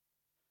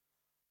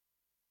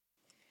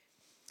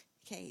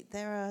Okay,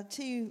 there are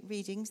two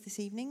readings this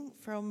evening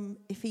from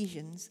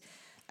Ephesians.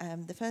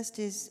 The first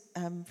is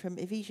from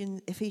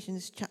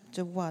Ephesians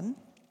chapter 1,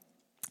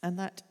 and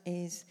that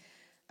is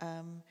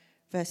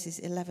verses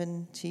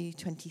 11 to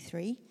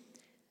 23.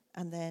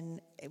 And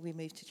then we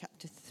move to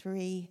chapter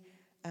 3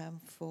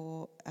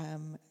 for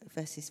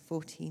verses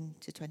 14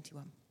 to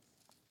 21.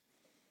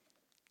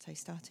 So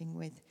starting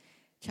with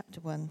chapter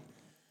 1,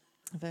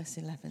 verse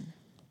 11.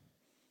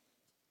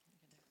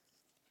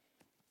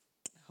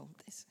 Hold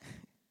this.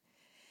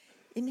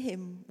 In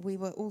him we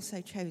were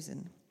also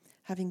chosen,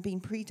 having been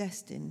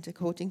predestined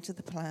according to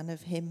the plan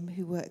of him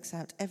who works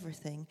out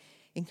everything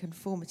in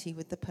conformity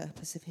with the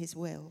purpose of his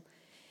will,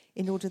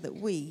 in order that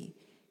we,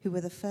 who were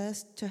the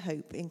first to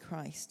hope in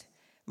Christ,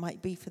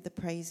 might be for the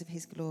praise of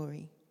his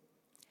glory.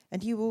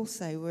 And you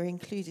also were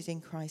included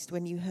in Christ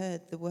when you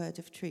heard the word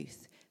of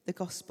truth, the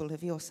gospel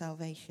of your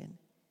salvation.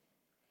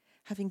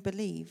 Having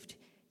believed,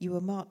 you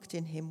were marked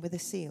in him with a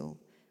seal,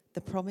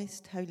 the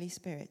promised Holy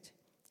Spirit,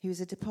 who is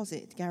a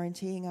deposit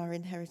guaranteeing our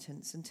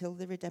inheritance until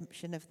the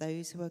redemption of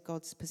those who are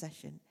God's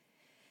possession,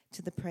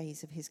 to the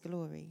praise of his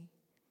glory.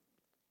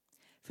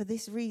 For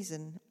this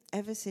reason,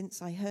 ever since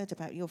I heard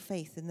about your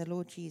faith in the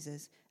Lord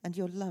Jesus and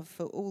your love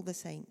for all the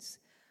saints,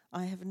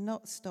 I have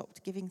not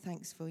stopped giving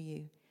thanks for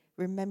you,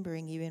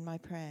 remembering you in my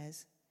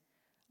prayers.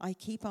 I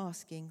keep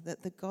asking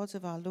that the God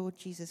of our Lord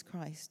Jesus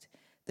Christ,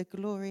 the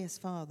glorious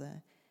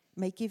Father,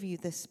 may give you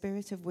the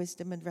spirit of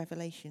wisdom and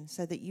revelation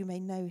so that you may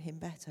know him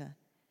better.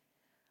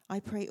 I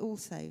pray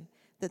also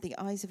that the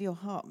eyes of your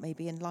heart may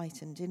be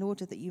enlightened, in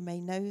order that you may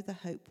know the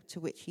hope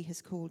to which he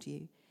has called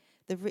you,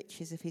 the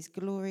riches of his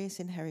glorious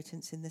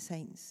inheritance in the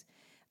saints,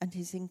 and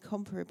his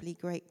incomparably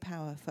great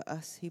power for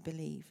us who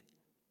believe.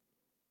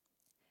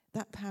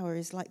 That power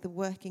is like the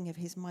working of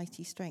his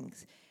mighty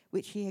strength,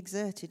 which he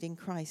exerted in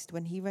Christ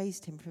when he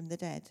raised him from the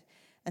dead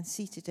and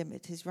seated him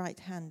at his right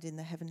hand in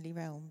the heavenly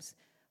realms,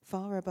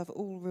 far above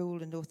all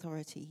rule and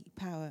authority,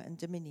 power and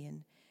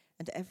dominion,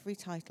 and every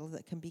title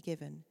that can be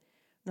given,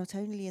 not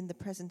only in the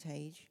present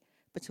age,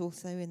 but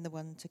also in the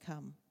one to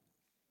come.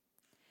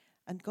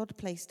 And God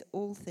placed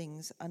all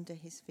things under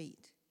his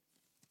feet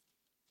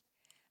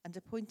and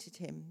appointed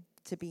him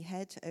to be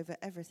head over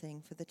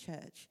everything for the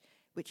church,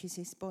 which is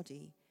his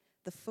body,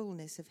 the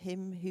fullness of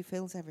him who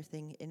fills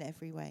everything in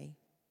every way.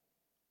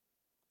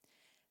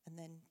 And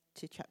then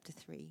to chapter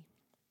 3,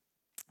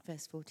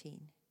 verse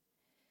 14.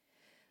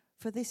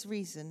 For this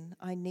reason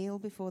I kneel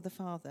before the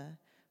Father,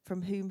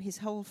 from whom his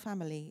whole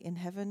family in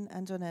heaven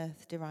and on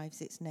earth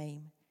derives its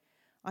name.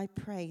 I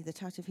pray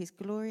that out of his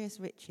glorious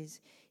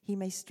riches he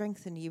may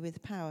strengthen you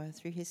with power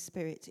through his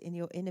Spirit in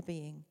your inner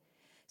being,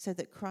 so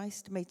that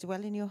Christ may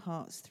dwell in your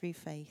hearts through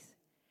faith.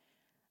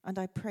 And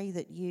I pray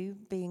that you,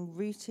 being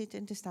rooted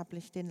and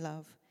established in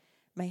love,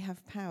 may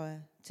have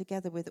power,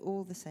 together with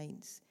all the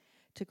saints,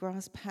 to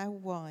grasp how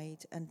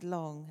wide and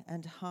long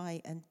and high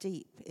and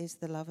deep is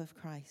the love of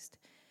Christ,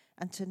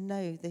 and to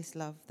know this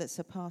love that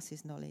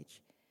surpasses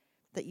knowledge,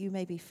 that you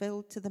may be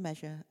filled to the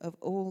measure of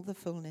all the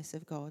fullness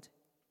of God.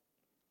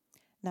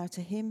 Now to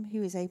him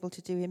who is able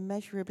to do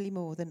immeasurably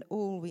more than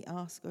all we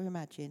ask or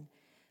imagine,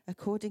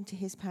 according to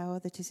his power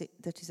that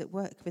is at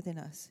work within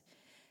us,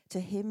 to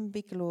him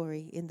be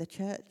glory in the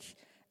church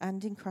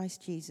and in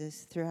Christ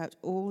Jesus throughout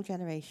all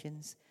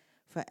generations,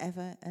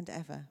 forever and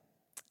ever.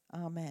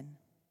 Amen.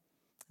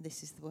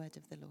 This is the word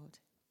of the Lord.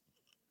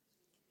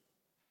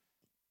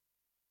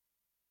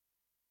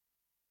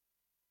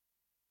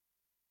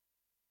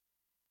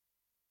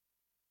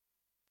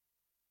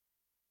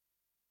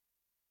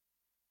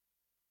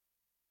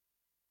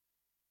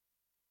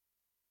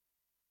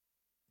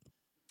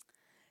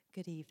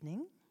 Good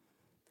evening.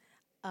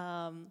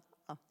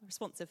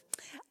 Responsive.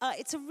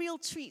 It's a real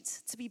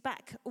treat to be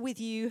back with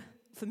you,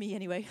 for me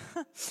anyway,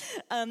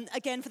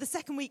 again for the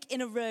second week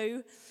in a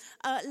row.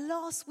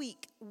 Last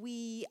week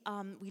we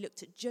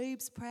looked at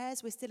Job's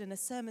prayers. We're still in a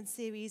sermon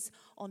series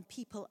on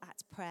people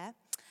at prayer.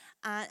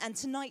 And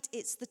tonight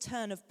it's the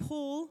turn of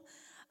Paul.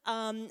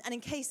 And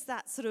in case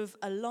that sort of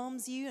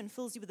alarms you and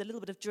fills you with a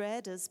little bit of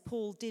dread, as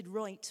Paul did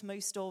write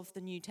most of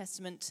the New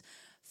Testament,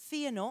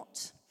 fear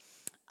not.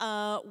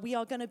 We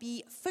are going to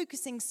be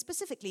focusing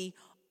specifically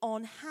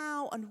on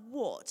how and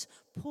what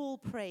Paul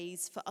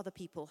prays for other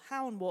people.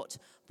 How and what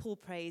Paul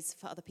prays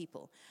for other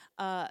people.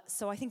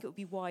 So I think it would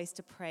be wise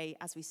to pray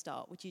as we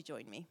start. Would you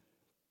join me?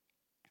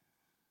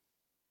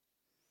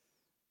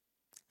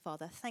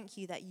 Father, thank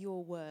you that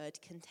your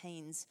word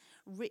contains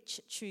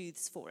rich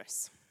truths for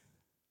us.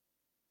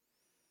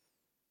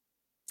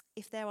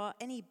 If there are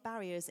any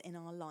barriers in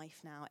our life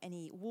now,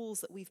 any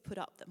walls that we've put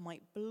up that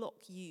might block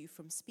you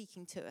from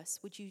speaking to us,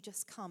 would you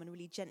just come and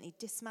really gently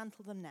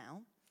dismantle them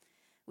now?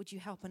 Would you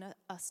help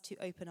us to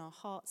open our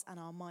hearts and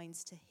our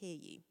minds to hear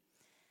you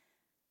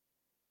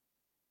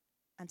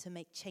and to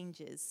make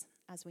changes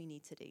as we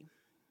need to do?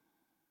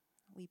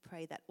 We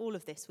pray that all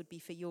of this would be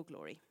for your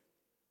glory.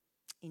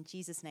 In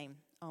Jesus' name,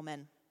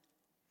 amen.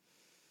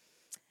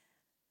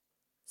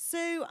 So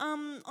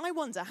I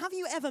wonder, have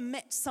you ever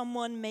met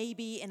someone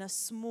maybe in a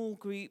small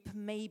group,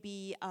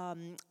 maybe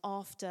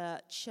after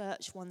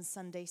church one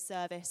Sunday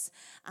service,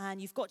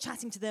 and you've got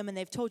chatting to them and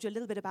they've told you a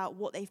little bit about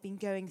what they've been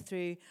going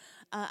through,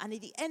 and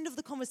at the end of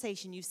the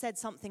conversation you've said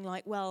something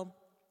like, well,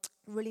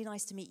 really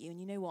nice to meet you, and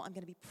you know what, I'm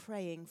going to be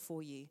praying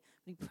for you.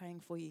 I'm going to be praying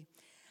for you.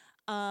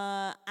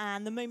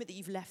 And the moment that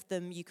you've left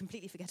them, you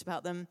completely forget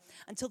about them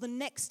until the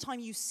next time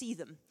you see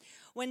them,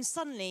 when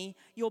suddenly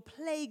you're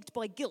plagued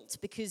by guilt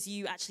because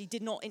you actually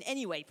did not in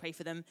any way pray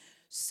for them.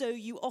 So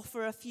you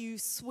offer a few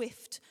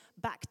swift,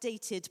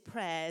 backdated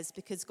prayers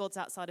because God's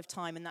outside of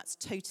time, and that's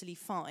totally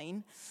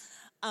fine.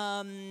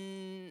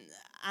 And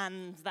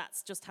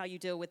that's just how you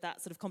deal with that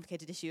sort of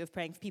complicated issue of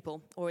praying for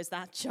people, or is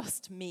that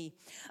just me?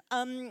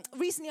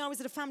 Recently I was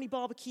at a family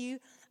barbecue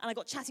and I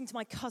got chatting to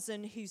my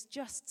cousin who's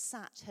just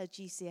sat her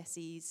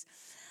GCSEs,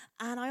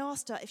 and I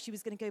asked her if she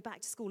was going to go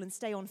back to school and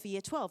stay on for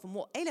year 12 and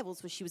what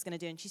A-levels she was going to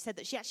do, and she said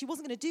that she actually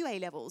wasn't going to do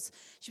A-levels,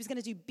 she was going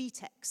to do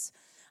BTECs.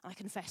 I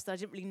confessed that I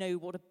didn't really know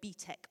what a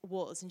BTEC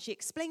was, and she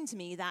explained to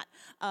me that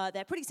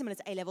they're pretty similar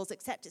to A-levels,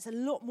 except it's a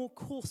lot more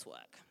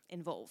coursework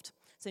involved.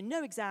 So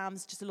no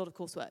exams, just a lot of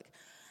coursework.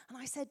 And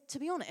I said, to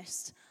be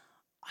honest,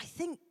 I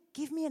think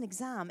give me an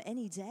exam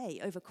any day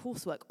over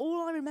coursework.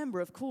 All I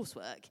remember of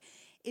coursework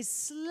is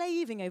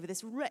slaving over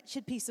this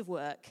wretched piece of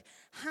work,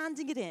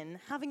 handing it in,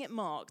 having it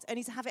marked,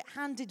 only to have it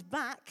handed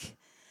back,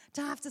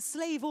 to have to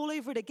slave all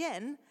over it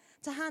again,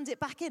 to hand it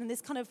back in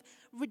this kind of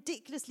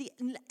ridiculously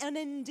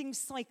unending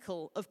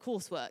cycle of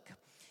coursework.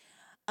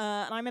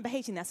 And I remember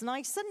hating this. And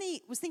I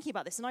suddenly was thinking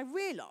about this, and I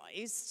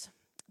realized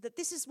that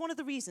this is one of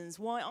the reasons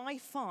why I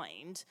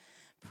find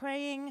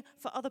praying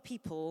for other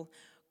people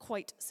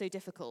quite so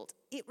difficult.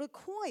 It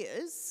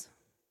requires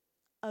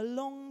a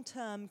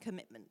long-term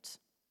commitment.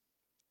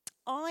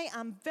 I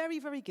am very,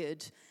 very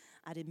good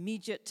at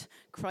immediate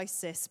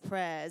crisis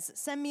prayers.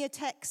 Send me a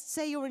text,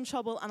 say you're in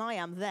trouble, and I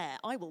am there.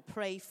 I will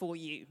pray for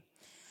you.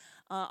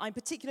 I'm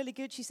particularly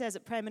good, she says,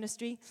 at prayer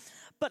ministry.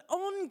 But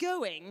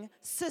ongoing,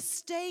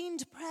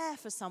 sustained prayer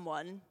for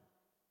someone,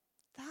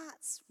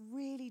 that's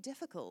really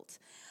difficult.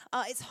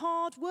 It's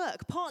hard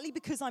work, partly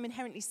because I'm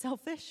inherently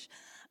selfish.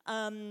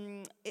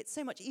 It's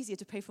so much easier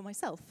to pray for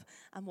myself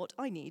and what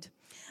I need.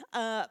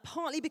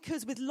 Partly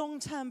because with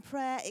long-term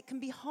prayer, it can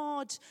be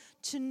hard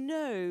to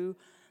know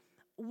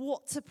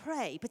what to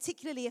pray,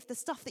 particularly if the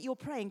stuff that you're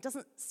praying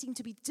doesn't seem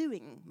to be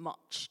doing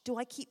much. Do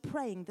I keep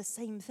praying the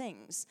same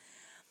things?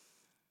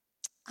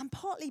 And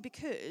partly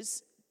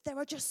because there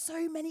are just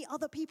so many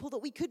other people that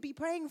we could be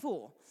praying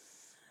for.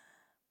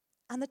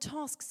 And the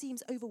task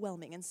seems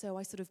overwhelming, and so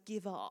I sort of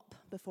give up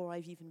before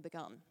I've even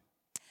begun.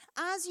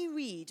 As you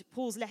read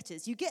Paul's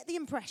letters, you get the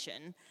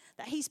impression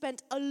that he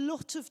spent a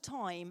lot of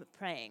time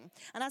praying.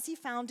 And as he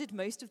founded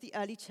most of the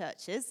early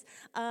churches,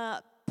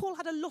 Paul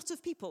had a lot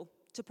of people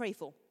to pray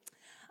for.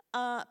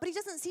 But he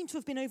doesn't seem to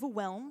have been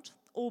overwhelmed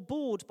or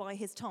bored by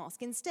his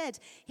task. Instead,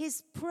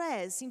 his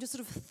prayers seem to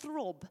sort of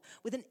throb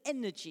with an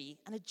energy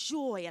and a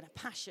joy and a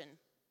passion.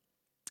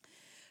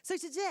 So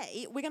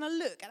today, we're going to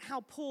look at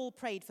how Paul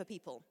prayed for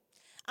people.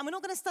 And we're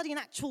not going to study an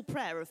actual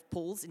prayer of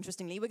Paul's,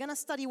 interestingly. We're going to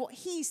study what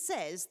he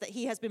says that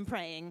he has been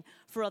praying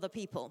for other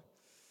people.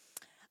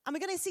 And we're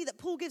going to see that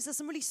Paul gives us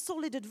some really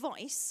solid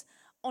advice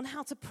on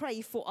how to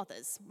pray for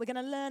others. We're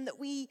going to learn that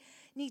we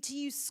need to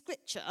use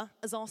Scripture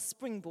as our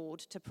springboard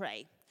to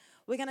pray.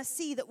 We're going to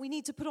see that we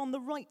need to put on the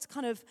right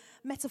kind of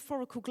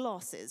metaphorical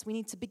glasses. We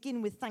need to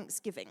begin with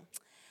thanksgiving.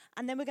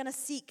 And then we're going to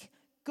seek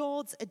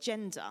God's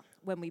agenda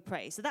when we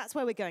pray. So that's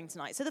where we're going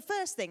tonight. So the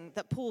first thing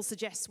that Paul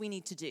suggests we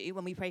need to do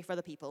when we pray for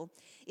other people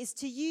is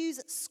to use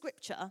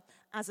Scripture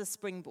as a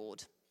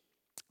springboard.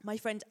 My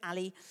friend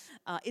Ali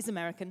is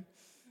American,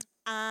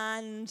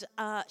 and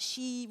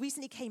she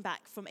recently came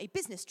back from a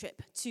business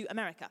trip to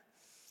America.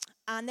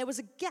 And there was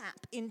a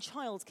gap in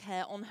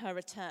childcare on her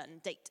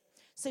return date.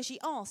 So she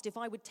asked if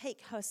I would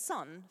take her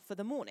son for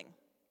the morning.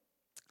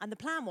 And the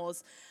plan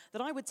was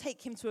that I would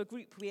take him to a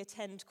group we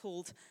attend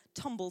called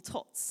Tumble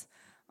Tots.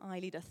 I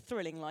lead a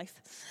thrilling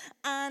life.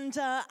 And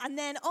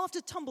then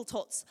after Tumble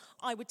Tots,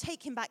 I would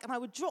take him back and I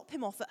would drop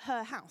him off at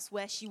her house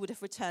where she would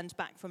have returned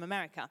back from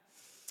America.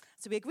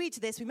 So we agreed to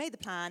this, we made the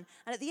plan,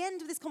 and at the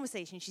end of this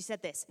conversation, she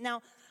said this: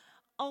 "Now,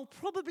 I'll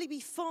probably be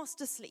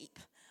fast asleep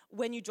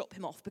when you drop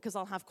him off because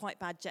I'll have quite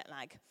bad jet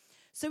lag.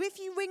 So if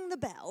you ring the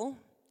bell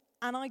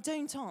and I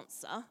don't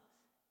answer,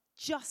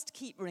 just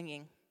keep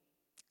ringing,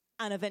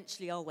 and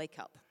eventually I'll wake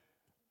up."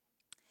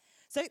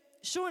 So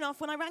sure enough,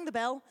 when I rang the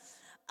bell,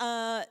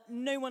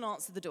 no one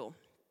answered the door.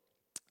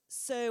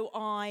 So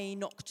I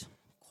knocked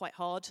quite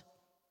hard,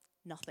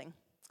 nothing.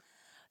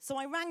 So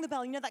I rang the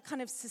bell, you know, that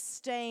kind of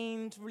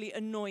sustained, really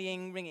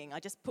annoying ringing. I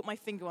just put my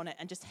finger on it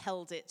and just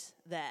held it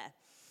there.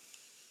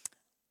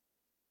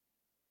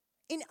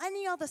 In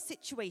any other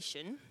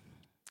situation,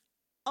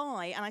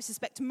 and I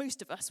suspect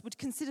most of us, would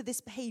consider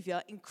this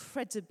behavior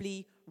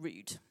incredibly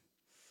rude.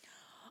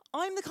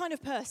 I'm the kind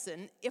of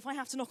person, if I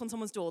have to knock on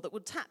someone's door, that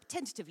would tap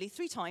tentatively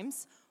 3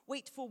 times,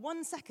 wait for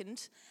 1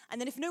 second, and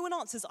then if no one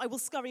answers, I will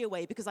scurry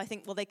away because I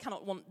think, well, they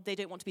don't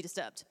want to be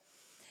disturbed.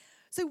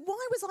 So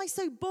why was I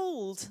so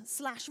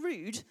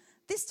bold/rude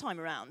this time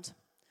around?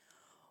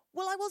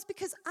 Well, I was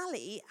because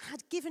Ali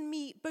had given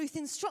me both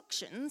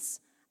instructions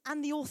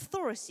and the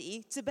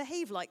authority to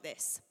behave like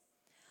this.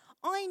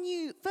 I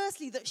knew,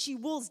 firstly, that she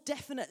was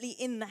definitely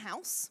in the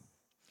house.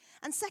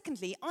 And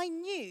secondly, I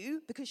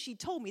knew, because she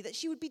told me, that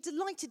she would be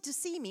delighted to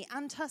see me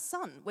and her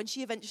son when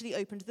she eventually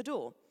opened the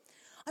door.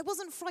 I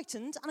wasn't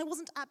frightened and I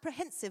wasn't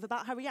apprehensive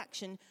about her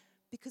reaction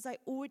because I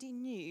already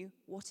knew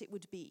what it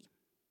would be.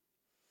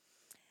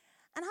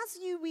 And as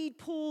you read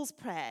Paul's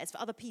prayers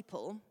for other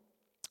people,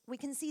 we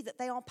can see that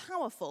they are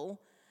powerful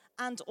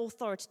and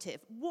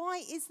authoritative.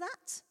 Why is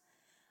that?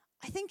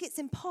 I think it's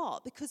in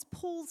part because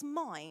Paul's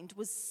mind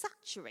was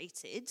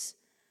saturated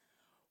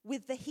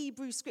with the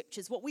Hebrew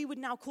scriptures, what we would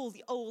now call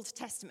the Old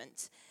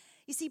Testament.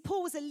 You see,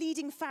 Paul was a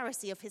leading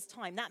Pharisee of his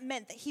time. That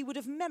meant that he would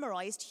have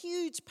memorized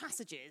huge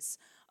passages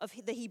of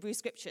the Hebrew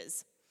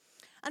scriptures.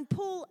 And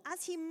Paul,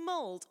 as he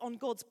mulled on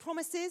God's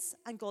promises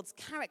and God's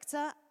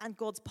character and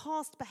God's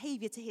past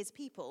behavior to his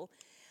people,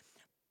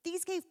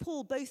 these gave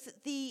Paul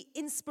both the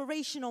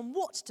inspiration on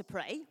what to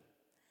pray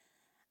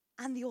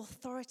and the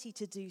authority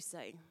to do so.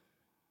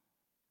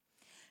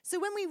 So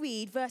when we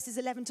read verses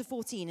 11 to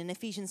 14 in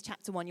Ephesians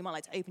chapter 1, you might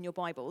like to open your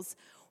Bibles,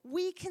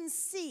 we can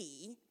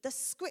see the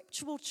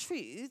scriptural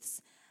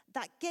truths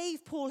that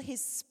gave Paul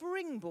his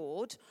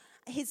springboard,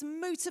 his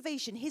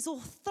motivation, his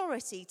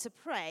authority to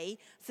pray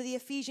for the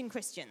Ephesian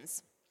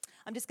Christians.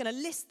 I'm just going to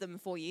list them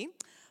for you.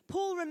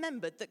 Paul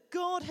remembered that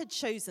God had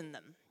chosen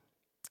them.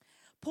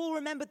 Paul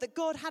remembered that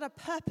God had a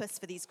purpose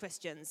for these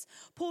Christians.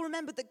 Paul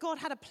remembered that God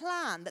had a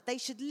plan that they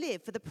should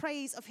live for the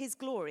praise of his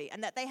glory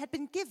and that they had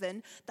been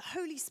given the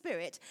Holy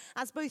Spirit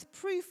as both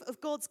proof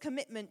of God's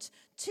commitment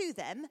to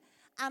them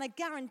and a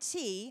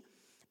guarantee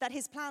that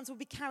his plans would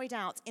be carried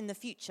out in the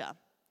future.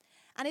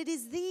 And it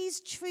is these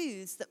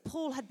truths that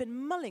Paul had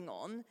been mulling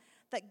on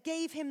that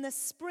gave him the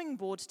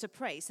springboard to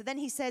pray. So then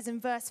he says in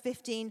verse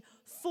 15,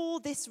 for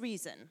this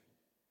reason.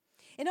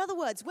 In other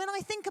words, when I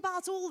think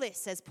about all this,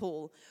 says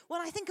Paul,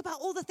 when I think about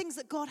all the things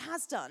that God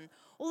has done,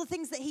 all the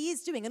things that he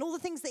is doing, and all the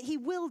things that he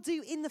will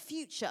do in the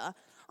future,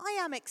 I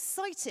am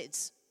excited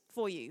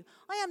for you.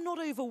 I am not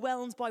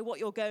overwhelmed by what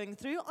you're going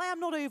through. I am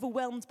not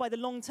overwhelmed by the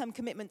long-term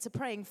commitment to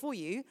praying for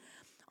you.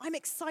 I'm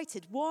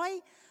excited.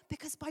 Why?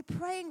 Because by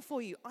praying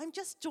for you, I'm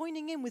just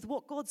joining in with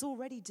what God's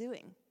already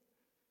doing.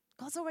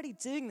 God's already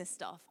doing this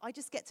stuff. I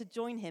just get to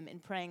join him in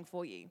praying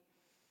for you.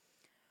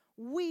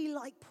 We,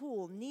 like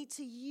Paul, need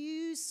to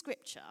use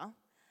Scripture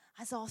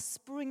as our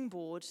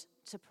springboard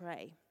to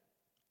pray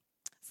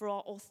for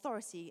our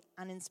authority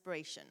and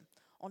inspiration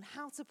on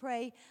how to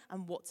pray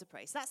and what to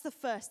pray. So that's the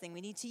first thing.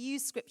 We need to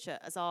use Scripture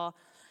as our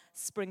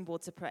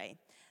springboard to pray.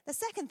 The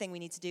second thing we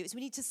need to do is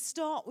we need to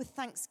start with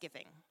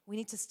thanksgiving. We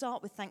need to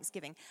start with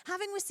thanksgiving.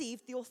 Having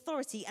received the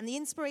authority and the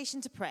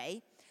inspiration to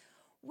pray,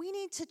 we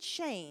need to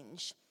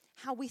change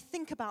how we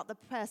think about the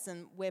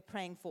person we're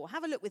praying for.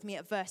 Have a look with me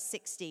at verse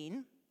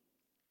 16.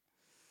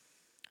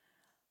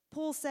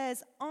 Paul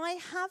says, I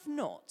have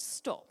not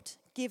stopped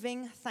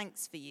giving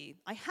thanks for you.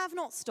 I have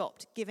not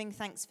stopped giving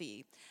thanks for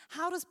you.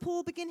 How does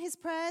Paul begin his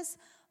prayers?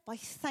 By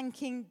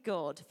thanking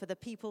God for the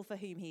people for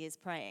whom he is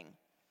praying.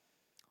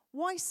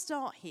 Why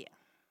start here?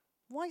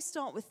 Why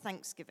start with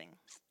thanksgiving?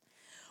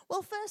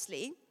 Well,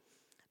 firstly,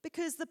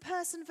 because the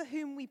person for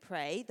whom we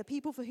pray, the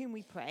people for whom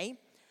we pray,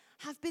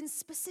 have been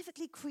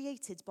specifically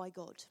created by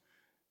God.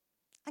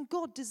 And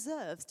God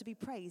deserves to be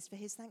praised for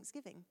his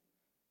thanksgiving.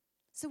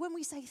 So when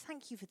we say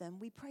thank you for them,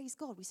 we praise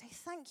God. We say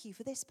thank you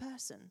for this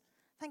person.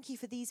 Thank you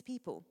for these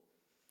people.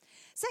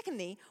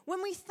 Secondly,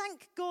 when we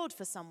thank God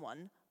for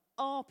someone,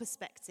 our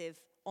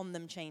perspective on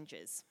them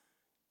changes.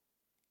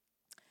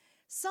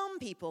 Some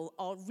people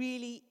are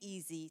really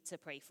easy to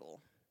pray for.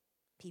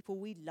 People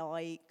we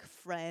like,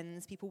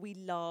 friends, people we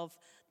love,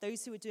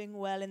 those who are doing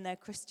well in their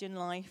Christian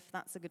life,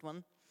 that's a good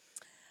one.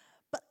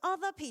 But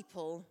other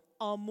people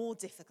are more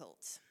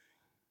difficult.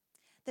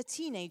 The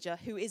teenager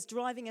who is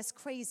driving us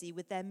crazy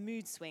with their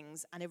mood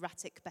swings and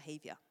erratic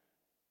behavior.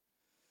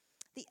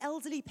 The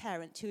elderly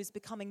parent who is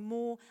becoming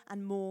more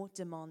and more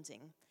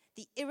demanding.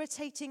 The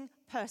irritating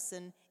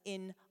person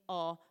in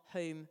our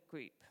home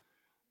group.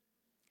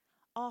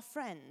 Our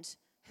friend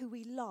who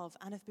we love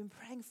and have been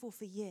praying for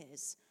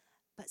years,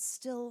 but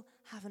still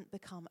haven't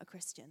become a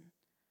Christian.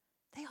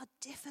 They are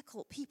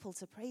difficult people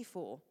to pray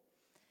for.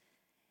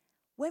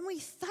 When we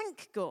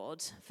thank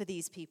God for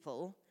these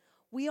people,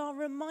 we are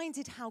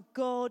reminded how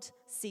God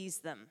sees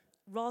them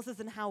rather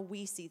than how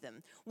we see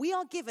them. We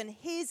are given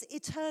his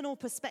eternal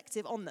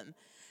perspective on them.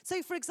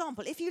 So, for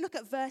example, if you look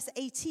at verse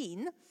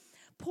 18,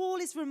 Paul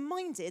is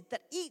reminded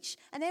that each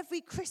and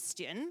every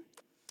Christian,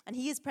 and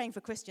he is praying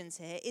for Christians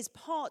here, is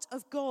part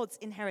of God's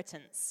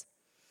inheritance.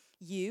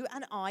 You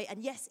and I,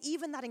 and yes,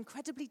 even that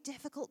incredibly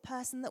difficult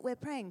person that we're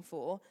praying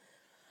for,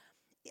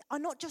 are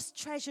not just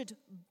treasured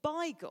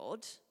by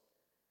God,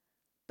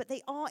 but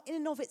they are in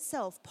and of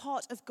itself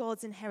part of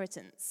God's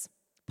inheritance,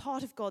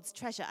 part of God's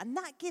treasure. And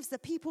that gives the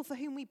people for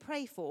whom we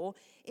pray for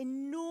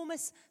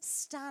enormous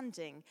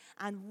standing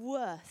and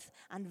worth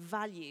and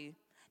value.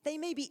 They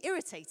may be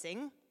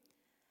irritating,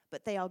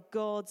 but they are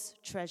God's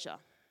treasure.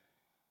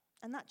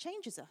 And that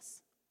changes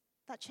us.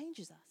 That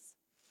changes us.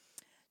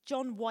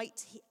 John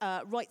White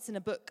writes in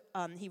a book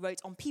he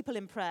wrote on people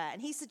in prayer,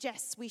 and he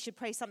suggests we should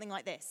pray something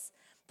like this.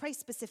 Pray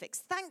specifics.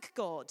 Thank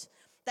God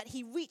that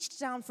he reached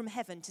down from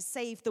heaven to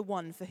save the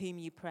one for whom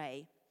you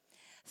pray.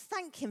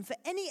 Thank him for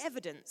any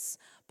evidence,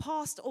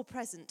 past or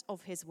present,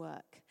 of his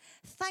work.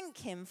 Thank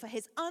him for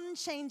his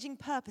unchanging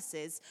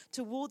purposes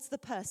towards the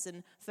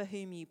person for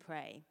whom you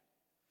pray.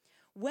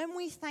 When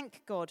we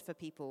thank God for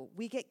people,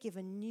 we get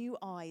given new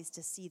eyes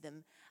to see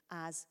them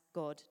as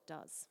God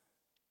does.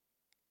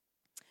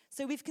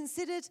 So we've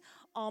considered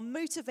our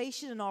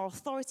motivation and our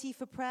authority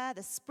for prayer,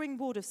 the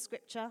springboard of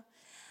Scripture,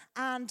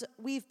 and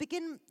we've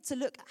begun to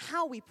look at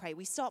how we pray.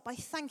 We start by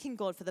thanking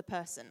God for the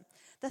person.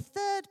 The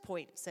third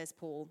point, says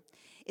Paul,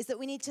 is that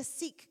we need to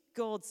seek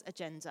God's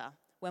agenda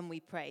when we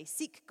pray.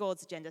 Seek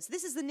God's agenda. So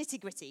this is the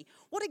nitty-gritty.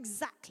 What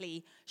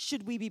exactly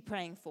should we be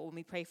praying for when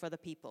we pray for other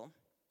people?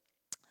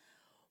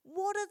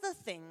 What are the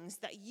things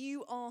that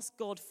you ask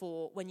God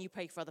for when you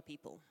pray for other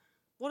people?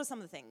 What are some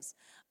of the things?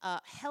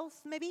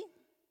 Health, maybe?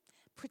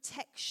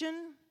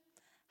 Protection?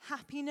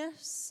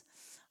 Happiness?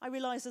 I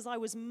realized as I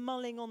was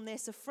mulling on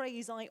this, a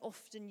phrase I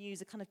often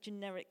use, a kind of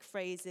generic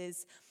phrase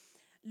is,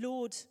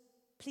 Lord,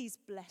 please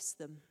bless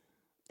them.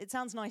 It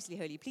sounds nicely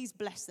holy. Please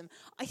bless them.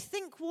 I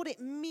think what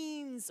it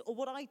means, or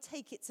what I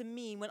take it to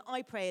mean when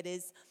I pray it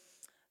is,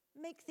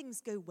 make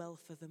things go well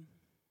for them.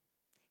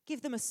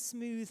 Give them a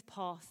smooth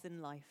path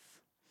in life.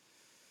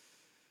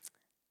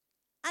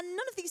 And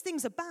none of these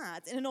things are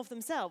bad in and of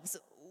themselves.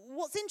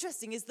 What's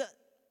interesting is that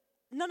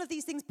none of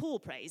these things Paul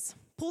prays.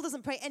 Paul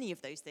doesn't pray any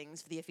of those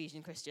things for the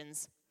Ephesian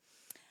Christians.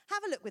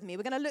 Have a look with me.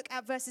 We're going to look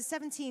at verses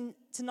 17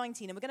 to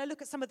 19, and we're going to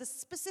look at some of the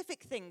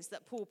specific things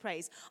that Paul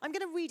prays. I'm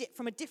going to read it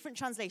from a different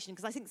translation,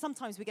 because I think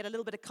sometimes we get a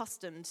little bit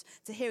accustomed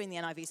to hearing the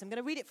NIV, so I'm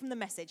going to read it from the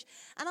Message.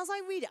 And as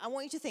I read it, I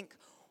want you to think,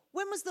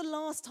 when was the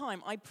last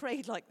time I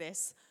prayed like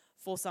this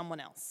for someone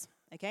else?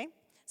 Okay?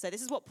 So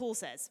this is what Paul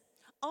says.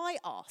 I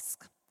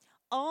ask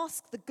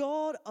the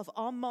God of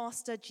our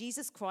Master,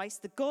 Jesus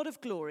Christ, the God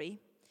of glory,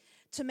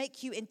 to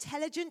make you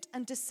intelligent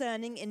and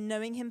discerning in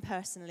knowing him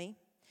personally,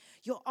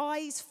 your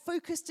eyes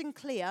focused and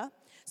clear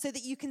so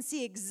that you can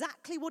see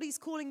exactly what he's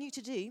calling you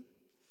to do,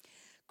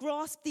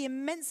 grasp the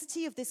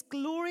immensity of this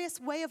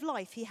glorious way of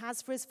life he has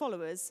for his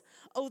followers,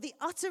 oh, the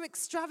utter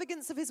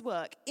extravagance of his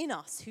work in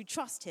us who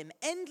trust him,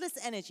 endless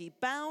energy,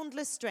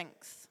 boundless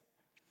strength.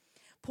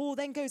 Paul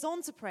then goes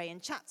on to pray in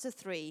chapter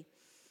 3,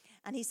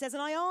 and he says,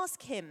 and I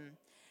ask him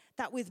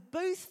that with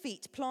both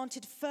feet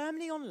planted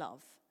firmly on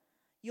love,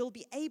 you'll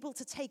be able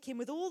to take in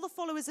with all the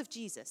followers of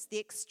Jesus the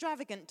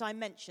extravagant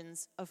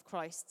dimensions of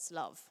Christ's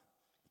love.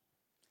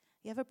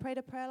 You ever prayed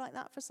a prayer like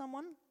that for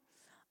someone?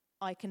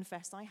 I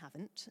confess I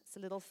haven't. It's a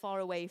little far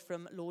away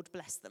from Lord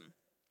bless them.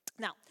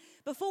 Now,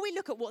 before we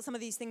look at what some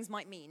of these things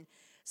might mean,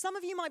 some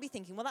of you might be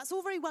thinking, well, that's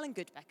all very well and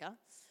good, Becca.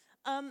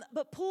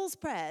 But Paul's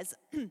prayers,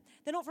 they're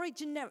not very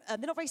generic, they're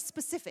not very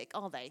specific,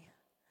 are they?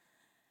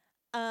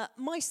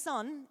 My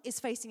son is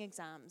facing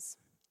exams.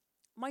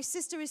 My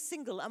sister is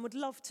single and would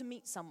love to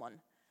meet someone.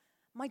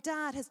 My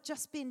dad has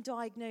just been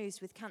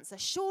diagnosed with cancer.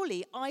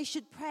 Surely I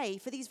should pray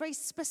for these very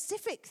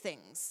specific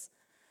things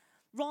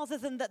rather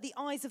than that the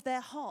eyes of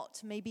their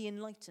heart may be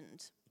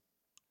enlightened.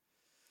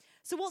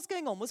 So what's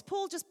going on? Was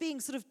Paul just being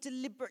sort of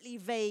deliberately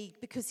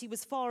vague because he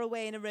was far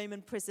away in a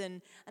Roman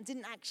prison and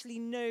didn't actually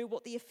know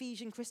what the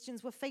Ephesian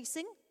Christians were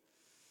facing?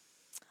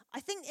 I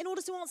think in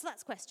order to answer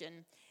that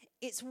question,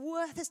 it's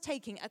worth us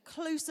taking a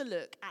closer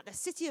look at the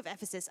city of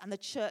Ephesus and the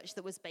church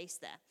that was based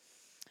there.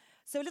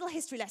 So a little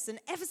history lesson.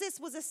 Ephesus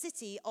was a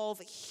city of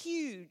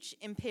huge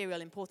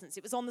imperial importance.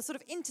 It was on the sort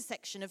of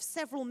intersection of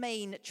several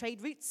main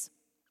trade routes,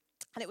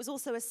 and it was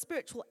also a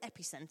spiritual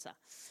epicenter.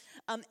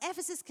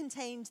 Ephesus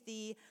contained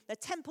the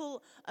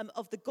temple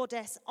of the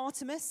goddess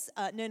Artemis,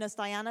 known as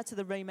Diana to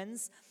the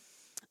Romans.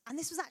 And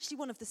this was actually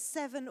one of the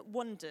 7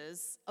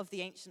 wonders of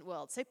the ancient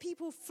world. So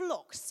people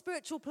flocked,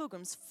 spiritual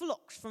pilgrims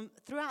flocked from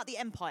throughout the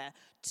empire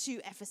to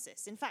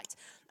Ephesus. In fact,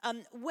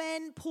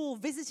 when Paul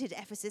visited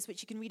Ephesus,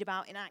 which you can read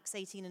about in Acts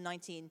 18 and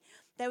 19,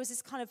 there was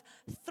this kind of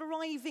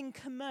thriving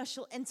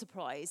commercial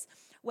enterprise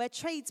where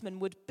tradesmen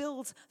would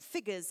build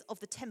figures of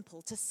the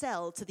temple to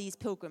sell to these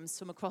pilgrims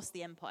from across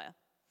the empire.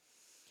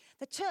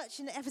 The church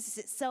in Ephesus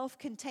itself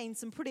contained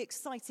some pretty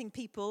exciting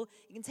people.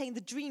 It contained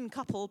the dream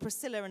couple,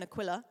 Priscilla and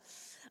Aquila.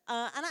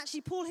 And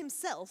actually, Paul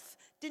himself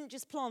didn't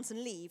just plant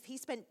and leave. He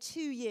spent 2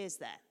 years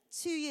there.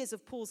 2 years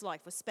of Paul's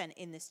life was spent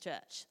in this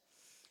church.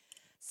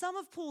 Some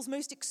of Paul's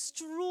most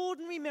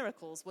extraordinary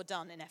miracles were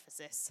done in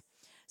Ephesus.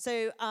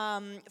 So,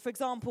 for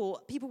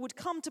example, people would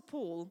come to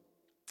Paul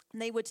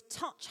and they would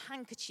touch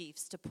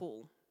handkerchiefs to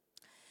Paul.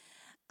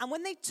 And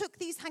when they took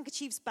these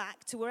handkerchiefs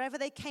back to wherever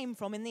they came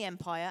from in the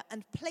empire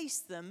and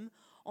placed them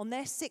on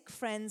their sick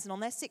friends and on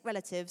their sick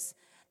relatives,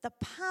 the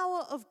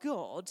power of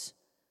God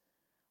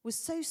was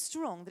so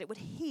strong that it would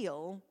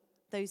heal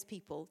those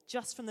people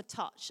just from the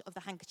touch of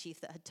the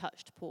handkerchief that had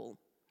touched Paul.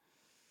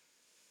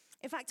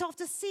 In fact,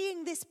 after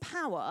seeing this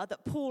power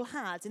that Paul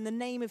had in the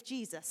name of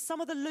Jesus,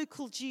 some of the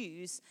local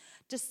Jews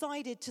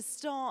decided to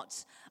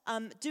start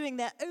doing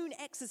their own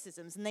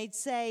exorcisms. And they'd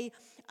say,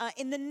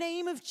 in the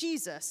name of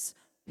Jesus,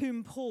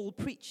 whom Paul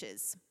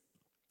preaches.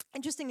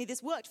 Interestingly,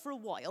 this worked for a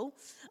while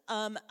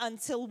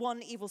until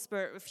one evil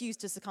spirit refused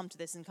to succumb to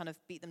this and kind of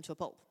beat them to a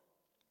pulp,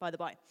 by the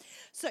by.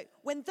 So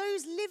when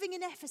those living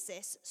in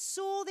Ephesus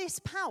saw this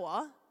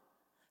power,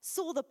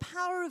 saw the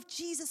power of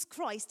Jesus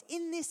Christ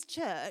in this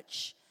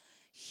church,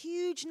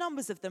 huge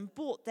numbers of them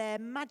bought their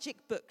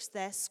magic books,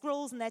 their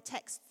scrolls and their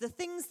texts, the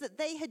things that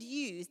they had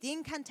used, the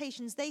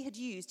incantations they had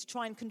used to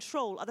try and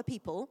control other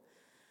people,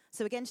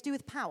 so again to do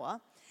with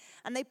power,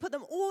 and they put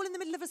them all in the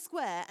middle of a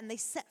square and they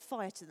set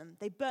fire to them.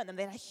 They burnt them.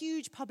 They had a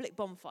huge public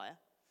bonfire.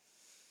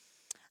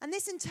 And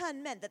this in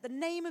turn meant that the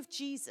name of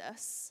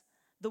Jesus,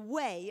 the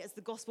Way, as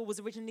the gospel was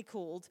originally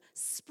called,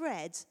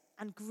 spread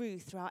and grew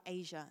throughout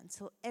Asia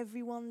until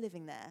everyone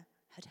living there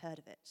had heard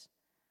of it.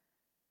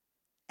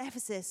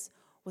 Ephesus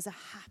was a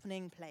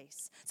happening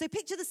place. So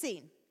picture the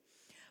scene.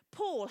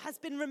 Paul has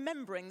been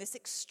remembering this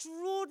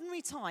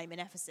extraordinary time in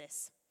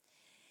Ephesus.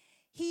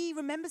 He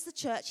remembers the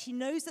church. He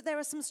knows that there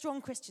are some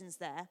strong Christians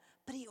there,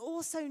 but he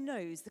also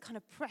knows the kind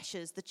of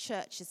pressures the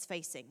church is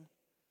facing.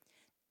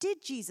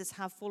 Did Jesus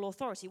have full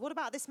authority? What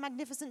about this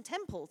magnificent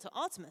temple to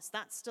Artemis?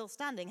 That's still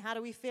standing. How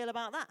do we feel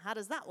about that? How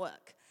does that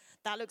work?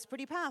 That looks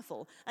pretty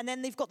powerful. And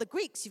then they've got the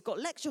Greeks. You've got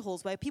lecture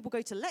halls where people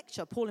go to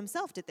lecture. Paul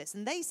himself did this.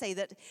 And they say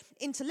that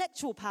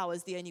intellectual power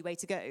is the only way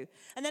to go.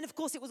 And then, of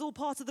course, it was all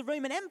part of the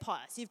Roman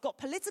Empire. So you've got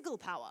political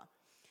power.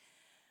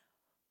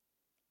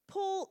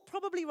 Paul,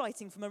 probably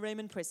writing from a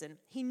Roman prison,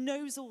 he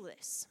knows all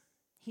this.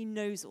 He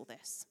knows all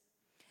this.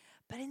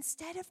 But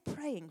instead of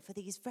praying for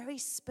these very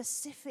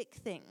specific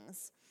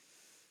things,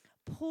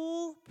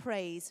 Paul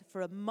prays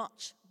for a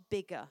much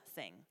bigger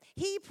thing.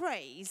 He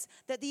prays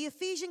that the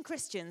Ephesian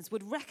Christians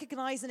would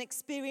recognize and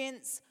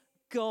experience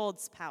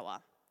God's power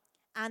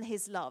and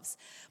his loves.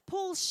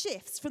 Paul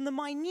shifts from the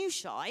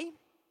minutiae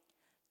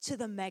to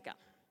the mega.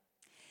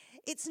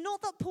 It's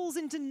not that Paul's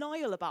in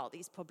denial about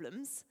these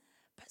problems,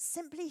 but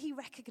simply he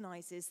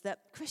recognizes that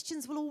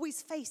Christians will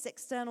always face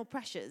external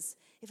pressures.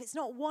 If it's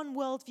not one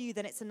worldview,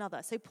 then it's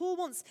another. So Paul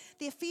wants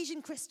the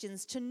Ephesian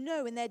Christians to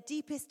know in their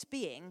deepest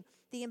being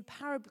the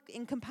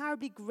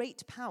incomparably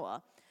great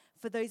power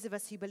for those of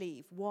us who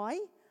believe. Why?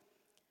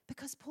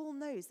 Because Paul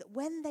knows that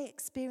when they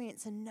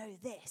experience and know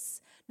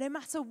this, no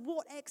matter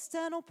what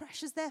external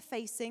pressures they're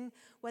facing,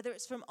 whether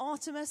it's from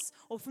Artemis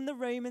or from the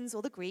Romans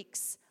or the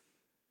Greeks,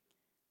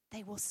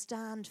 they will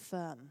stand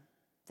firm.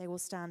 They will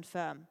stand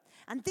firm.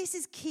 And this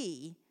is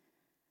key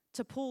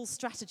to Paul's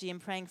strategy in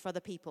praying for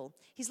other people.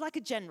 He's like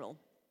a general,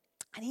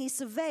 and he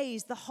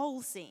surveys the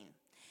whole scene.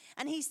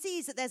 And he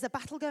sees that there's a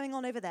battle going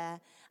on over there,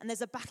 and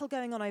there's a battle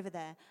going on over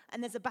there,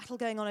 and there's a battle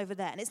going on over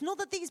there. And it's not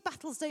that these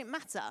battles don't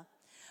matter,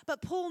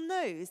 but Paul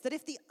knows that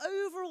if the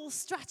overall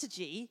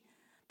strategy,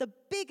 the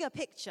bigger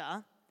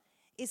picture,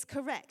 is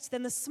correct,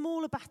 then the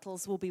smaller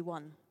battles will be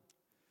won.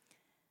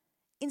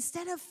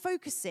 Instead of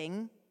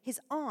focusing his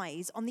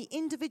eyes on the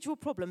individual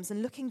problems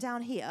and looking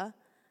down here,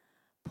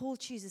 Paul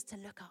chooses to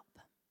look up.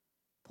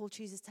 Paul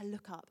chooses to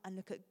look up and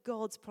look at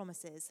God's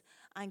promises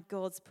and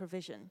God's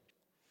provision.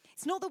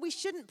 It's not that we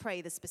shouldn't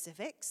pray the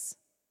specifics,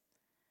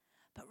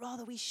 but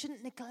rather we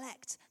shouldn't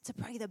neglect to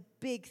pray the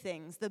big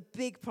things, the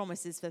big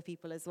promises for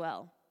people as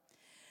well.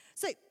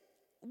 So,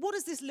 what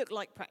does this look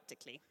like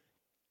practically?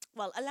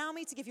 Well, allow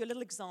me to give you a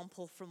little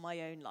example from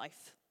my own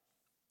life.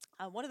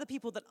 One of the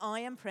people that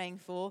I am praying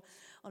for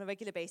on a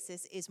regular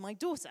basis is my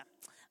daughter,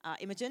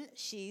 Imogen.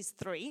 She's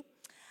 3.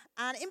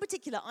 And in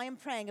particular, I am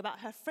praying about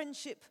her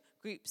friendship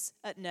groups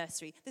at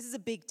nursery. This is a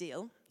big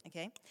deal,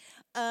 okay?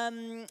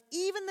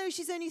 Even though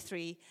she's only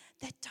 3,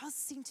 there does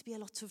seem to be a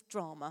lot of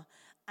drama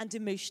and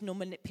emotional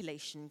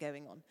manipulation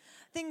going on.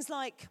 Things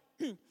like,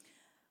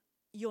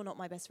 you're not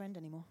my best friend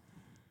anymore.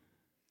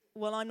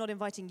 Well, I'm not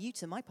inviting you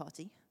to my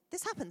party.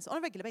 This happens on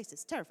a regular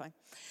basis. Terrifying.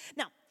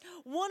 Now,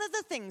 one of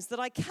the things that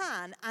I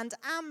can and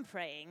am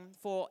praying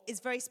for is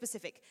very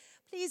specific.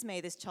 Please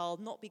may this child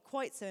not be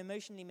quite so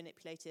emotionally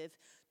manipulative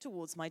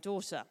towards my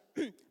daughter.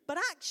 But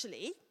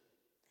actually,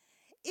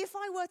 if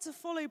I were to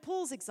follow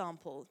Paul's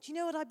example, do you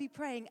know what I'd be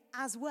praying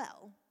as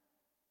well?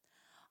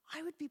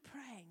 I would be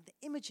praying that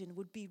Imogen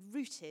would be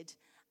rooted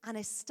and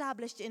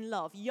established in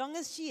love, young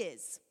as she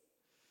is.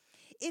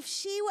 If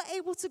she were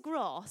able to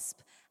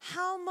grasp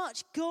how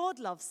much God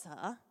loves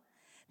her,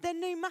 then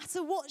no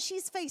matter what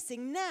she's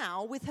facing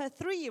now with her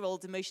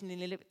 3-year-old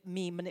emotionally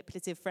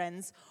manipulative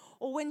friends,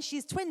 or when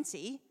she's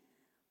 20,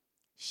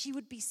 she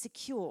would be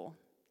secure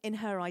in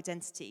her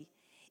identity.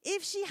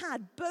 If she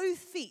had both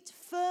feet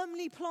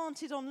firmly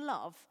planted on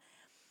love,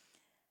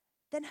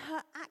 then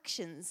her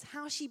actions,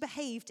 how she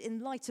behaved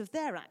in light of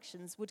their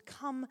actions, would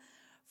come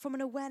from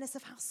an awareness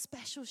of how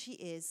special she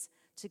is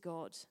to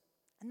God.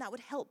 And that would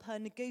help her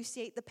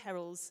negotiate the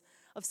perils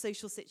of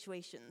social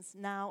situations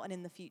now and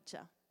in the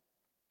future.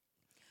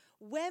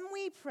 When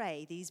we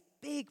pray these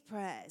big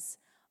prayers,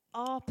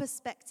 our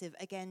perspective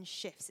again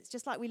shifts. It's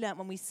just like we learned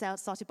when we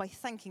started by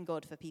thanking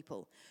God for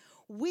people.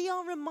 We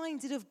are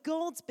reminded of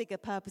God's bigger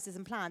purposes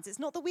and plans. It's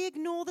not that we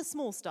ignore the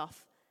small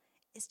stuff.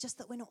 It's just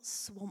that we're not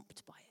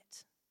swamped by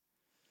it.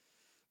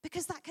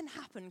 Because that can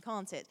happen,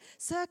 can't it?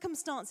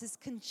 Circumstances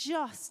can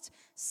just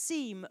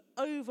seem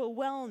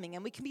overwhelming,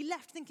 and we can be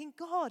left thinking,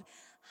 God,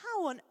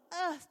 how on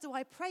earth do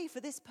I pray for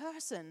this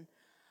person?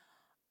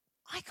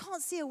 I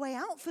can't see a way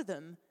out for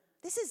them.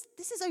 This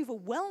is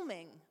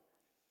overwhelming.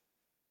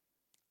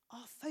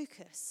 Our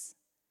focus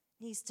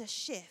needs to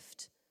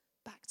shift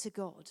back to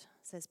God,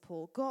 says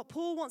Paul.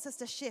 Paul wants us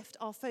to shift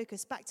our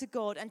focus back to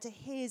God and to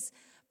his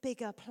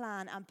bigger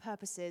plan and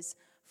purposes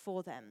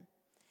for them.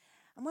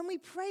 And when we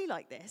pray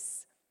like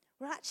this,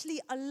 we're actually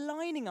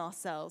aligning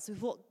ourselves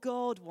with what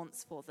God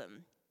wants for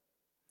them,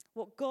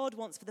 what God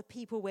wants for the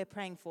people we're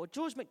praying for.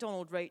 George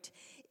MacDonald wrote,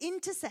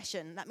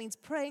 intercession, that means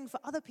praying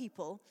for other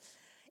people,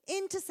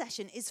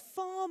 intercession is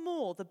far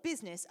more the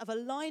business of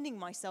aligning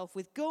myself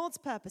with God's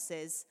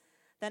purposes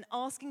than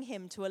asking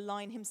him to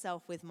align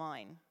himself with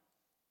mine.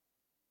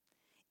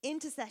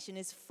 Intercession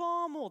is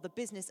far more the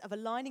business of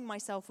aligning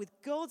myself with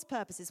God's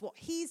purposes, what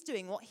he's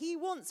doing, what he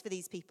wants for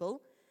these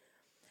people,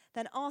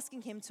 than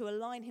asking him to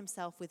align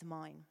himself with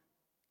mine.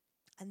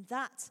 And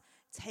that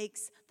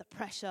takes the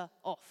pressure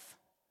off.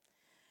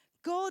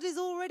 God is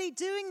already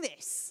doing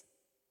this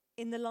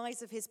in the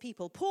lives of his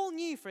people. Paul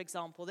knew, for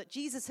example, that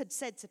Jesus had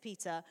said to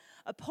Peter,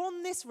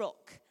 upon this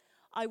rock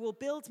I will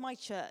build my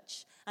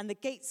church, and the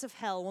gates of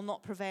hell will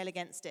not prevail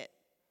against it.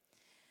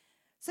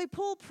 So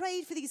Paul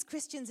prayed for these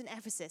Christians in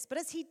Ephesus, but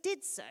as he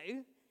did so,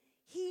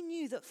 he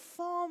knew that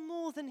far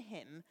more than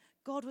him,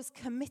 God was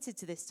committed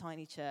to this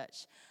tiny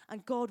church,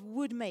 and God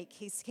would make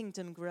his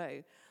kingdom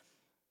grow.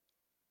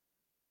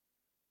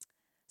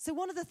 So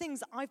one of the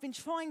things I've been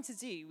trying to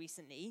do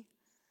recently,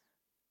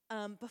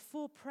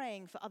 before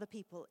praying for other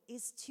people,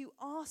 is to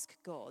ask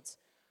God,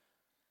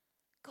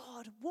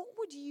 what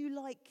would you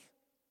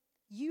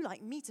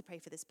like me to pray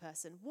for this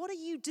person? What are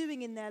you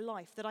doing in their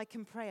life that I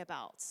can pray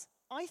about?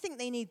 I think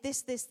they need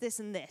this, this, this,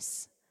 and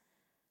this.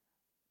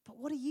 But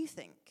what do you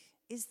think?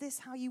 Is this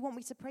how you want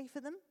me to pray for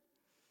them?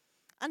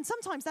 And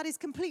sometimes that is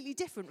completely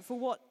different for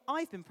what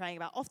I've been praying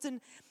about. Often,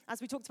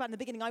 as we talked about in the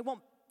beginning, I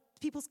want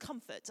people's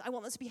comfort. I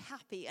want them to be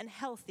happy and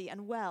healthy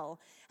and well.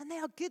 And they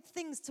are good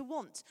things to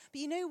want.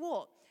 But you know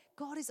what?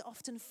 God is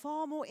often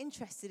far more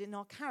interested in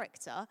our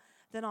character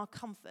than our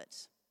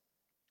comfort.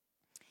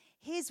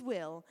 His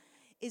will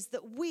is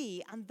that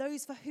we and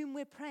those for whom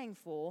we're praying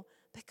for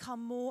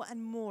become more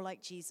and more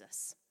like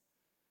Jesus.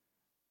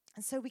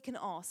 And so we can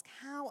ask,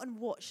 how and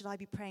what should I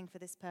be praying for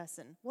this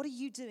person? What are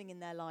you doing in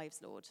their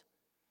lives, Lord?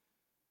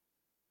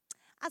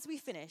 As we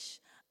finish,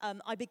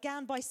 I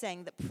began by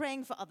saying that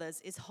praying for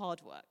others is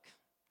hard work.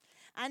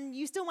 And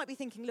you still might be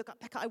thinking, look,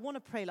 Becca, I want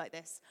to pray like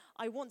this.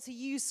 I want to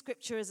use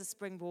scripture as a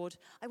springboard.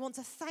 I want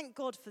to thank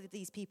God for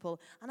these people.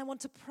 And I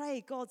want to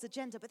pray God's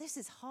agenda. But this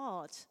is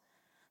hard.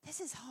 This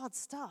is hard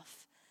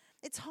stuff.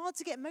 It's hard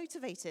to get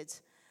motivated.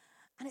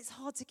 And it's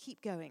hard to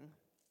keep going.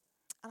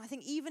 And I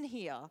think even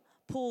here,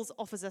 Paul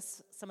offers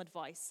us some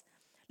advice.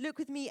 Look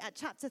with me at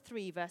chapter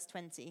 3, verse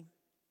 20.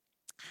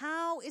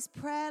 How is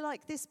prayer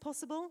like this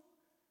possible?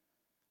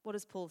 What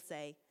does Paul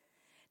say?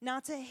 Now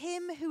to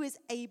him who is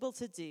able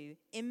to do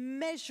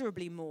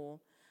immeasurably more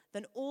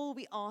than all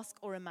we ask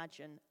or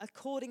imagine,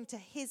 according to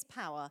his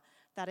power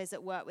that is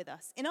at work with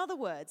us. In other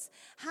words,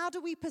 how do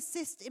we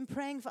persist in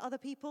praying for other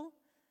people?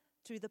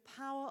 Through the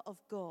power of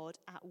God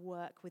at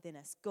work within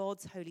us,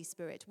 God's Holy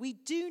Spirit. We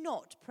do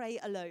not pray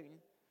alone.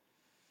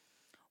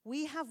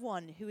 We have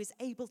one who is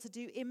able to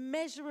do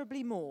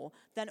immeasurably more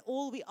than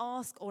all we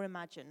ask or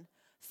imagine,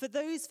 for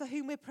those for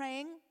whom we're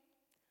praying,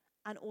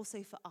 and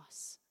also for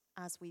us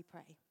as we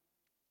pray.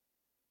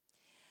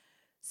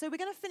 So we're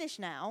going to finish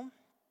now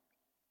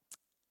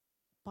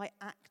by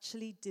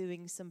actually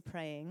doing some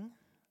praying.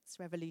 It's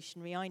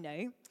revolutionary, I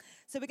know.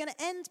 So we're going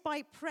to end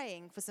by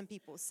praying for some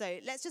people. So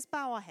let's just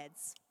bow our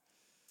heads.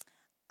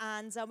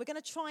 And we're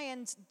going to try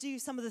and do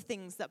some of the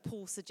things that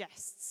Paul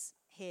suggests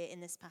here in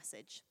this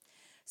passage.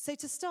 So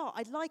to start,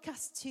 I'd like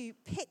us to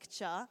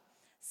picture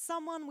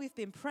someone we've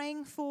been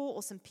praying for,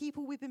 or some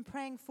people we've been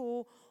praying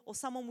for, or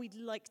someone we'd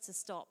like to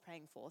start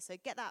praying for. So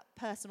get that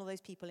person or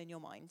those people in your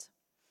mind.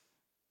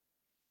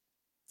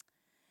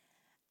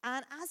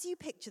 And as you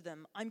picture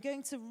them, I'm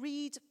going to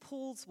read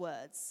Paul's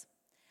words.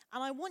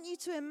 And I want you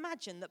to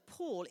imagine that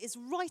Paul is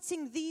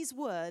writing these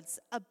words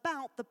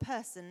about the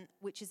person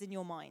which is in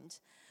your mind.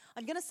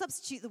 I'm going to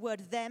substitute the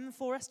word them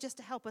for us just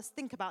to help us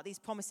think about these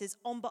promises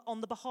on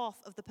the behalf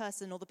of the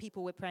person or the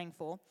people we're praying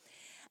for.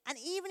 And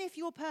even if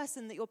your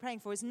person that you're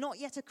praying for is not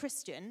yet a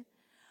Christian,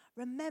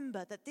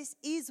 remember that this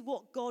is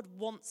what God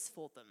wants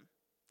for them.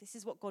 This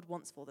is what God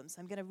wants for them.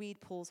 So I'm going to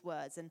read Paul's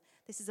words, and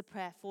this is a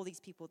prayer for these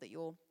people that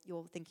you're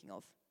thinking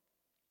of.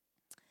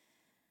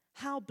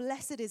 How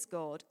blessed is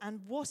God,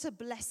 and what a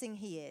blessing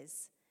he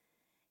is.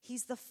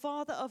 He's the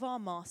Father of our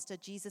Master,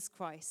 Jesus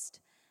Christ,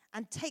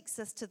 and takes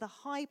us to the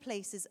high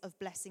places of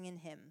blessing in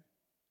him.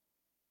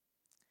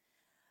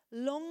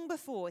 Long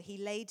before he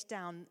laid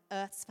down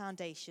earth's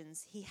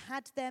foundations, he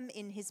had them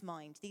in his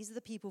mind. These are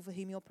the people for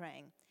whom you're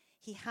praying.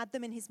 He had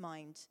them in his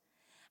mind,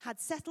 had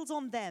settled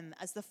on them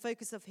as the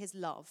focus of his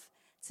love,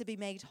 to be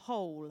made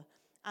whole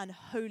and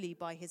holy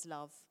by his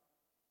love.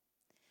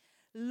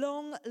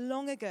 Long,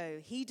 long ago,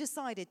 he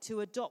decided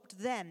to adopt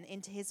them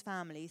into his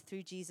family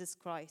through Jesus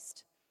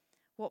Christ.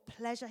 What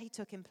pleasure he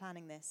took in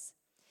planning this.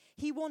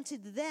 He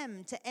wanted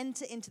them to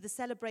enter into the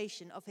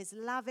celebration of his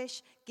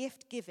lavish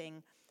gift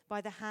giving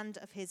by the hand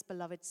of his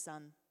beloved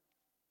Son.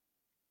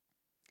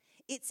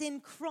 It's in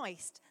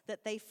Christ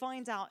that they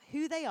find out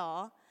who they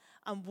are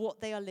and what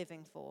they are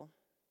living for.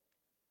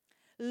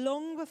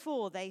 Long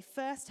before they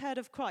first heard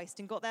of Christ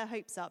and got their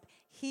hopes up,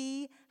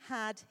 he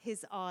had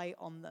his eye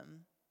on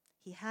them.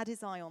 He had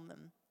his eye on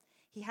them.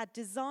 He had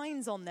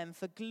designs on them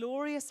for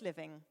glorious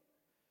living.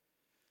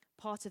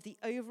 Part of the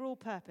overall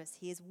purpose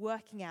he is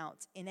working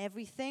out in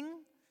everything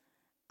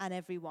and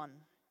everyone.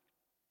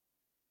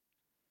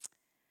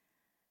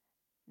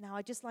 Now,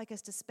 I'd just like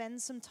us to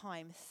spend some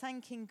time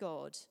thanking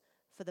God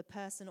for the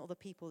person or the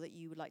people that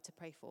you would like to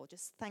pray for.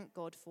 Just thank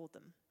God for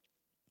them.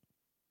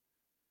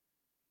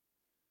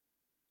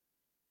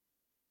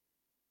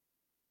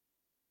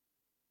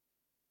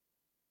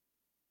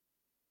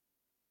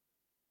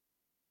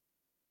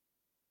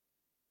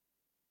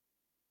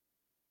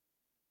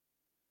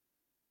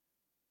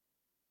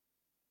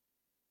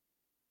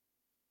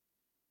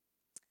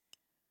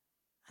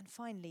 And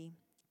finally,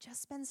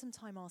 just spend some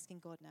time asking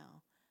God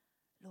now,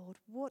 Lord,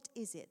 what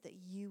is it that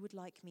you would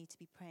like me to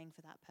be praying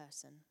for that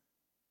person?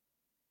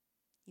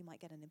 You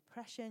might get an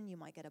impression, you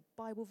might get a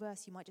Bible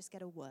verse, you might just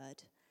get a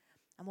word.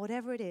 And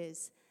whatever it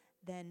is,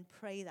 then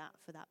pray that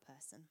for that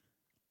person.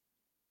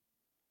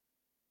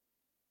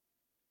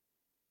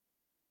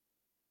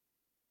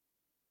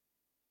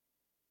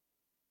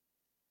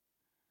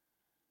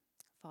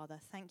 Father,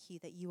 thank you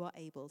that you are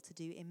able to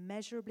do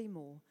immeasurably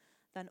more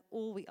than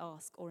all we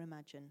ask or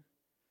imagine,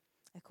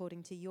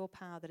 according to your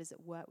power that is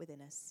at work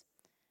within us.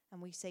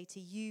 And we say to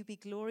you be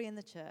glory in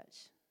the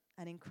church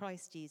and in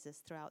Christ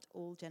Jesus throughout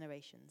all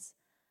generations,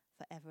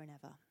 forever and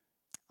ever.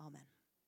 Amen.